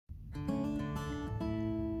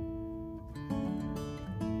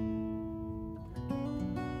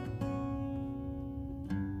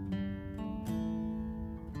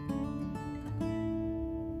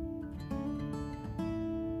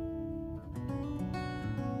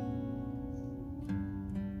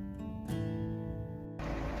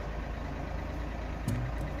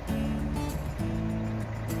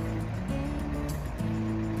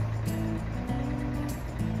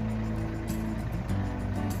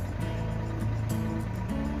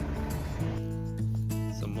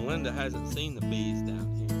Linda hasn't seen the bees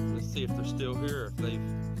down here. Let's see if they're still here or if they've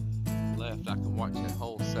left. I can watch that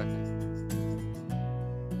whole second.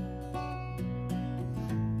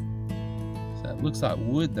 So it looks like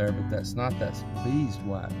wood there, but that's not. That's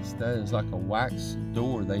beeswax. That is like a wax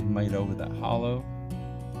door they've made over that hollow.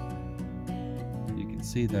 You can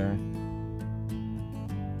see there.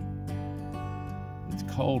 It's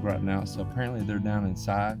cold right now, so apparently they're down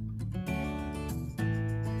inside.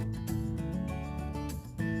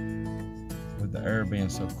 With the air being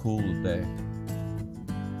so cool today.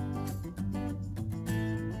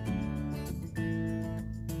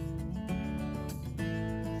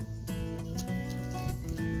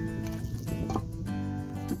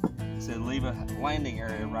 Said leave a landing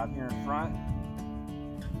area right here in front.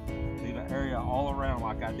 Leave an area all around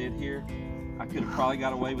like I did here. I could have probably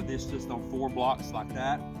got away with this just on 4 blocks like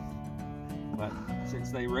that, but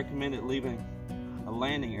since they recommended leaving a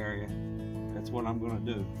landing area, that's what I'm going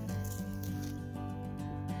to do.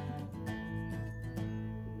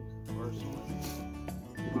 First one,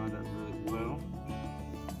 lined up really well.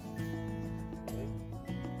 Okay.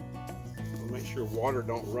 Make sure water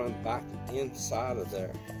don't run back inside of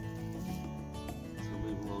there. So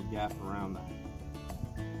leave a little gap around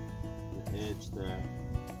the edge there.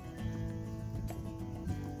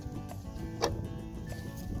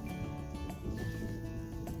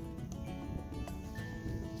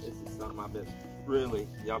 I've been really,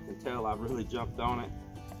 y'all can tell I've really jumped on it.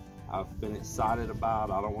 I've been excited about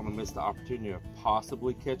it. I don't want to miss the opportunity of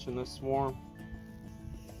possibly catching this swarm.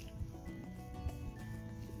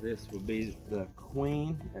 This would be the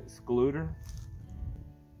queen excluder.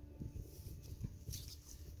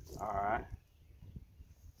 Alright.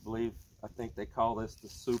 I think they call this the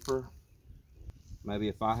super. Maybe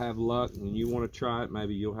if I have luck and you want to try it,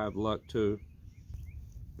 maybe you'll have luck too.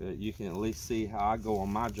 But you can at least see how I go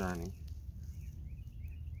on my journey.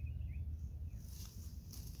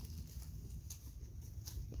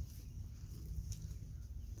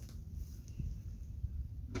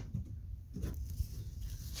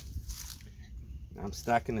 I'm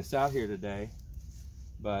stacking this out here today,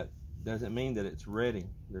 but doesn't mean that it's ready.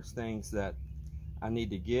 There's things that I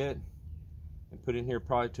need to get and put in here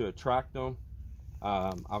probably to attract them.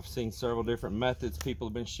 I've seen several different methods people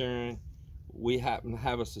have been sharing. We happen to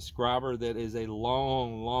have a subscriber that is a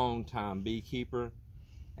long time beekeeper,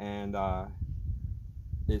 and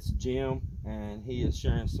it's Jim, and he is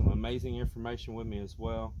sharing some amazing information with me as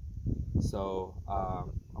well. So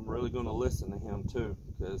I'm really going to listen to him too,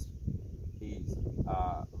 because he's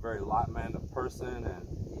a very like-minded person, and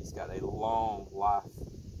he's got a long life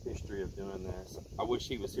history of doing this. I wish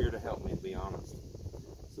he was here to help me, to be honest.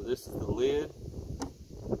 So this is the lid.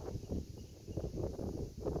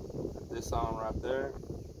 Put this on right there.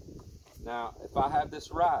 Now, if I have this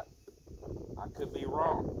right, I could be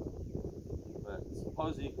wrong, but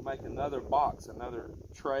supposedly you can make another box, another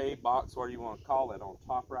tray box, whatever you want to call it, on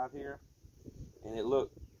top right here, and it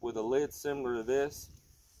look with a lid similar to this,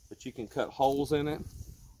 but you can cut holes in it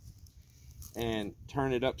and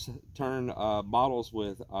turn it up, bottles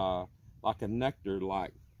with like a nectar,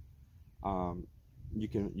 like you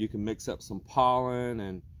can mix up some pollen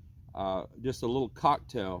and just a little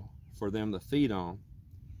cocktail for them to feed on,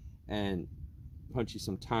 and punch you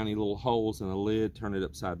some tiny little holes in the lid, turn it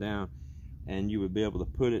upside down, and you would be able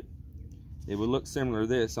to put it. It would look similar to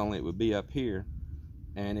this, only it would be up here,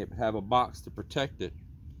 and it would have a box to protect it,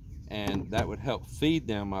 and that would help feed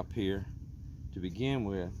them up here to begin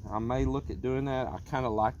with. I may look at doing that. I kind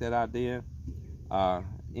of like that idea.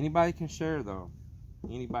 Anybody can share though.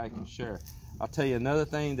 Anybody can share. I'll tell you another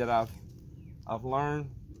thing that I've learned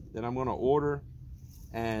that I'm going to order,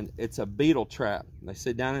 and it's a beetle trap. They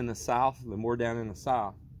say down in the south, the more down in the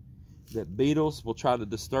south, that beetles will try to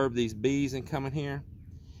disturb these bees and come in here.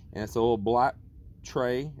 And it's a little black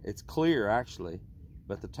tray. It's clear actually,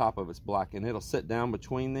 but the top of it's black, and it'll sit down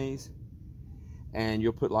between these, and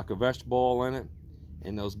you'll put like a vegetable oil in it,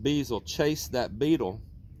 and those bees will chase that beetle,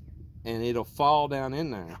 and it'll fall down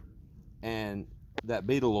in there, and that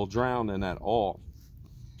beetle will drown in that oil.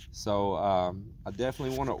 So I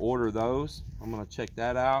definitely want to order those. I'm going to check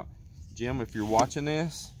that out. Jim, if you're watching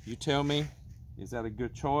this, you tell me, is that a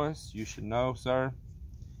good choice? You should know, sir.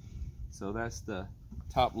 So that's the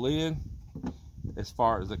top lid as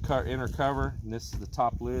far as the inner cover, and this is the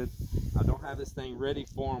top lid. I don't have this thing ready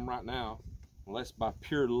for them right now, unless by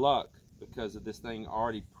pure luck, because of this thing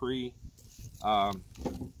already I'll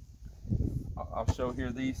show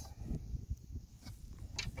here, these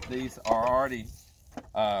are already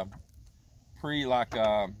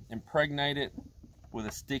impregnated with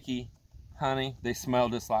a sticky honey. They smell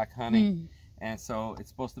just like honey. And so it's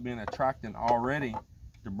supposed to be an attractant already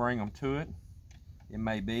to bring them to it. It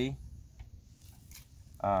may be.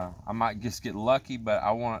 I might just get lucky, but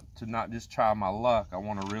I want to not just try my luck. I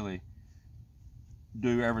want to really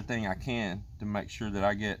do everything I can to make sure that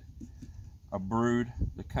I get a brood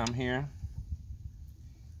to come here.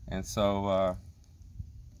 And so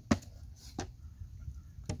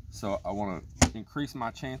I want to increase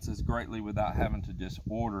my chances greatly without having to just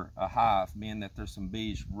order a hive, being that there's some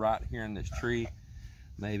bees right here in this tree.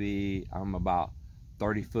 Maybe I'm about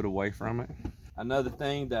 30 foot away from it. Another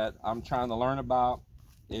thing that I'm trying to learn about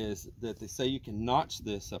is that they say you can notch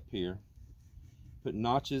this up here, put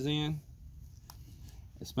notches in,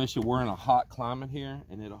 especially we're in a hot climate here,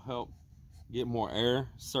 and it'll help get more air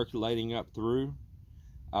circulating up through.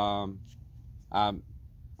 I'm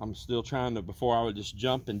still trying to, before I would just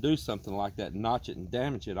jump and do something like that, notch it and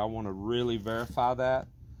damage it, I want to really verify that.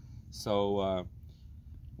 So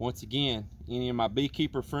once again, any of my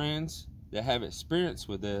beekeeper friends that have experience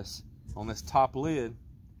with this, on this top lid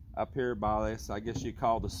up here by this, I guess you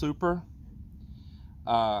call the super,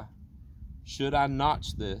 should I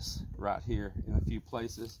notch this right here in a few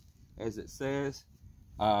places as it says,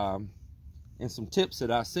 and some tips that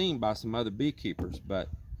I've seen by some other beekeepers, but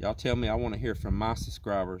y'all tell me. I want to hear from my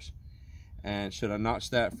subscribers. And should I notch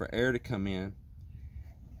that for air to come in?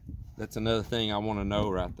 That's another thing I want to know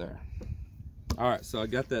right there. All right, so I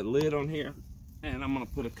got that lid on here, and I'm going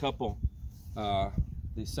to put a couple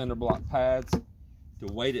these cinder block pads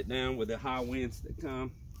to weight it down with the high winds that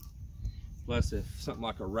come. Plus, if something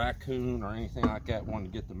like a raccoon or anything like that wanted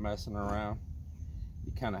to get them messing around,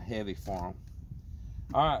 be kind of heavy for them.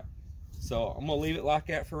 All right, so I'm going to leave it like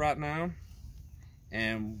that for right now,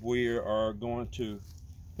 and we are going to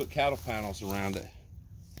put cattle panels around it.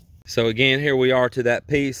 So again, here we are to that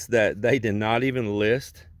piece that they did not even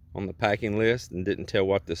list on the packing list and didn't tell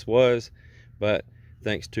what this was, but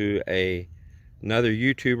thanks to another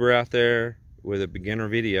YouTuber out there with a beginner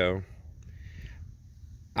video,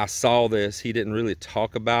 I saw this. He didn't really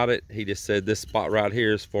talk about it. He just said this spot right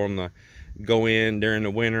here is for them to go in during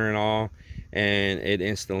the winter and all, and it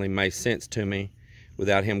instantly made sense to me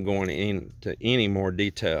without him going into any more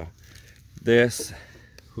detail. This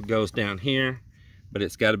goes down here, but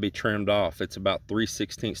it's got to be trimmed off. It's about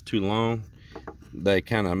 3/16 too long. They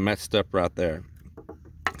kind of messed up right there,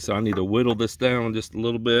 so I need to whittle this down just a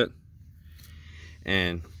little bit,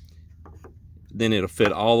 and then it'll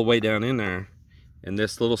fit all the way down in there. And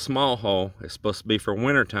this little small hole is supposed to be for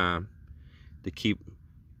winter time to keep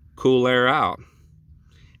cool air out,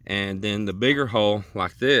 and then the bigger hole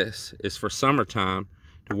like this is for summertime,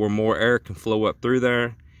 to where more air can flow up through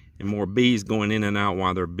there and more bees going in and out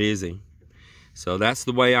while they're busy. So that's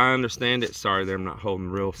the way I understand it. Sorry there, I'm not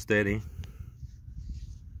holding real steady.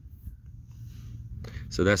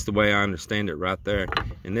 So that's the way I understand it right there.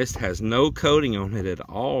 And this has no coating on it at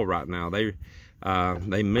all right now.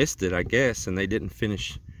 They missed it, I guess, and they didn't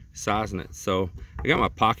finish sizing it. So I got my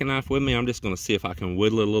pocket knife with me. I'm just going to see if I can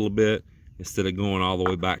whittle it a little bit instead of going all the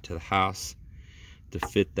way back to the house to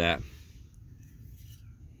fit that.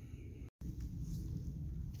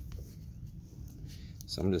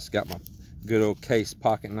 So I'm just got my good old case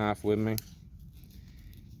pocket knife with me.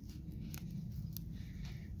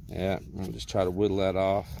 Yeah, I'm gonna just try to whittle that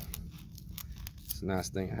off. It's a nice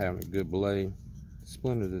thing having a good blade.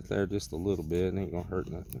 Splintered it there just a little bit. It ain't gonna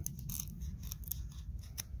hurt nothing.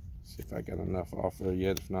 See if I got enough off there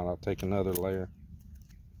yet. If not, I'll take another layer.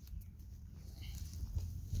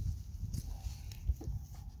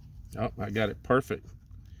 Oh, I got it perfect.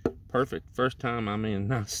 Perfect. First time, I mean,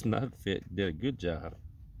 not snug fit. Did a good job.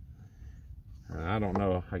 I don't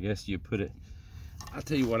know. I guess you put it. I'll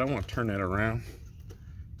tell you what, I want to turn that around.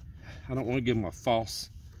 I don't want to give them a false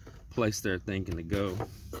place they're thinking to go.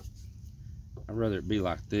 I'd rather it be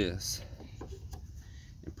like this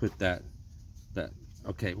and put that.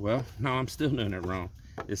 Okay, well, no, I'm still doing it wrong.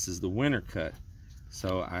 This is the winter cut.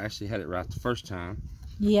 So I actually had it right the first time.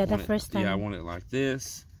 Yeah, the first time. Yeah, I want it like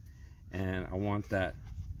this. And I want that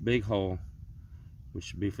big hole, which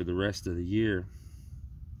should be for the rest of the year,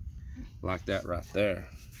 like that right there.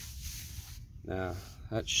 Now,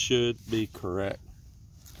 that should be correct.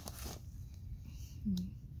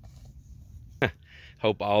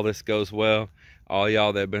 Hope all this goes well. All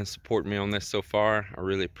y'all that have been supporting me on this so far, I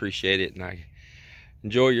really appreciate it, and I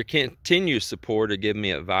enjoy your continued support or giving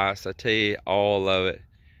me advice. I tell you, all of it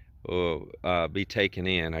will be taken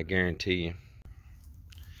in, I guarantee you.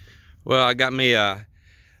 Well, I got me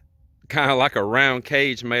kind of like a round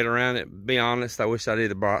cage made around it. Be honest, I wish I'd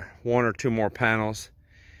either bought 1 or 2 more panels,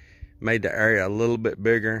 made the area a little bit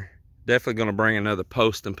bigger. Definitely going to bring another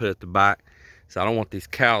post and put it at the back, so I don't want these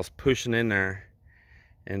cows pushing in there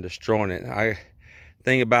and destroying it.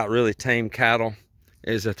 thing about really tame cattle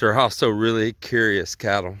is that they're also really curious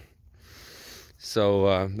cattle.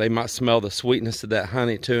 So they might smell the sweetness of that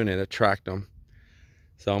honey too, and it attract them.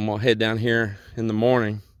 So I'm gonna head down here in the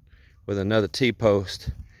morning with another T-post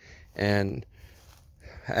and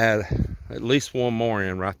add at least one more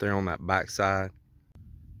in right there on that back side.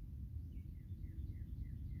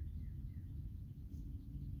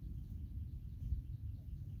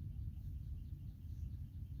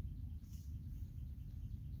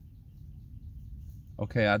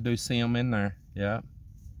 Okay, I do see them in there. Yeah,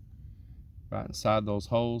 right inside those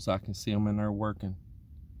holes, I can see them in there working.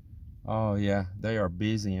 Oh yeah, they are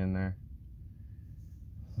busy in there.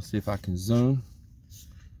 Let's see if I can zoom.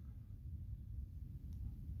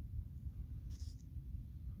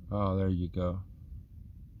 Oh, there you go.